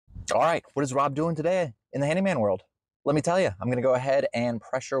All right, what is Rob doing today in the handyman world? Let me tell you, I'm gonna go ahead and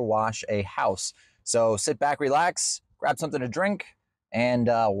pressure wash a house. So sit back, relax, grab something to drink, and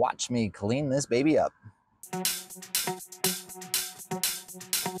watch me clean this baby up. I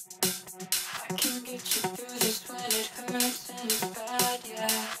can get you through this when it hurts and it's bad,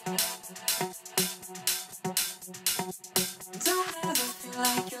 yeah. Don't ever feel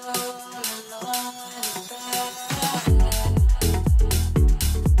like you're all alone when it's bad.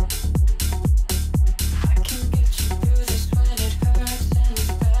 I can get you through this when it hurts and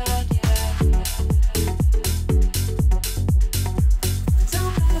it's bad, yeah.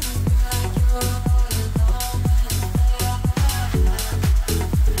 Don't ever feel like you're all alone when it's bad.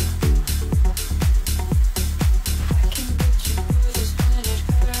 I can get you through this when it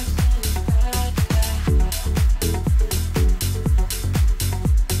hurts and it's bad, yeah.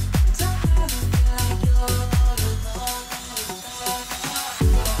 Don't ever feel like you're all alone when it's bad.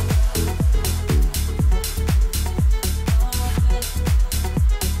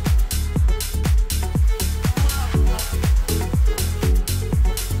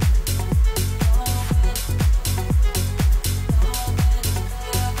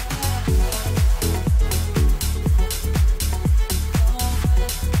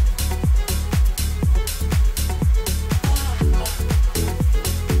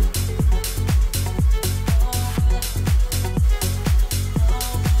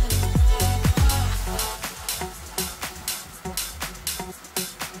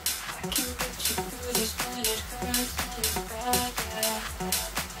 I can get you through this when it hurts and it's bad, yeah.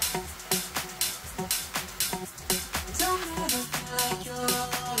 Don't ever feel like you're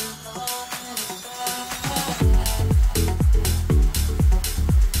all alone when it's bad.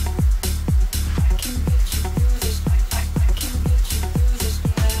 I can get you through this. I can get you through this,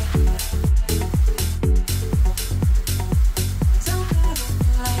 yeah. Don't ever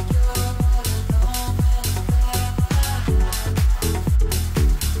feel like you're all alone when it's bad.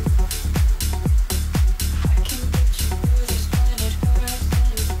 I can get you through this when it hurts and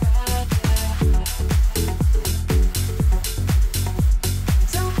it's bad, yeah.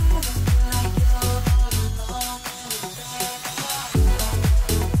 Don't ever feel like you're all alone when it's bad.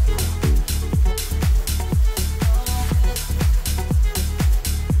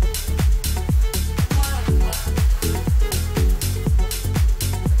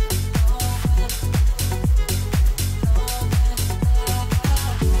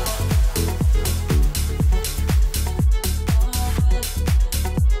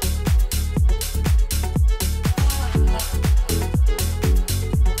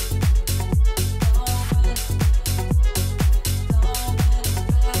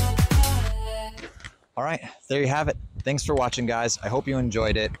 All right, there you have it. Thanks for watching, guys. I hope you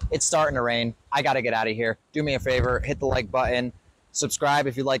enjoyed it. It's starting to rain. I gotta get out of here. Do me a favor, hit the like button, subscribe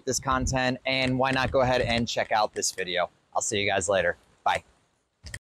if you like this content, and why not go ahead and check out this video. I'll see you guys later. Bye.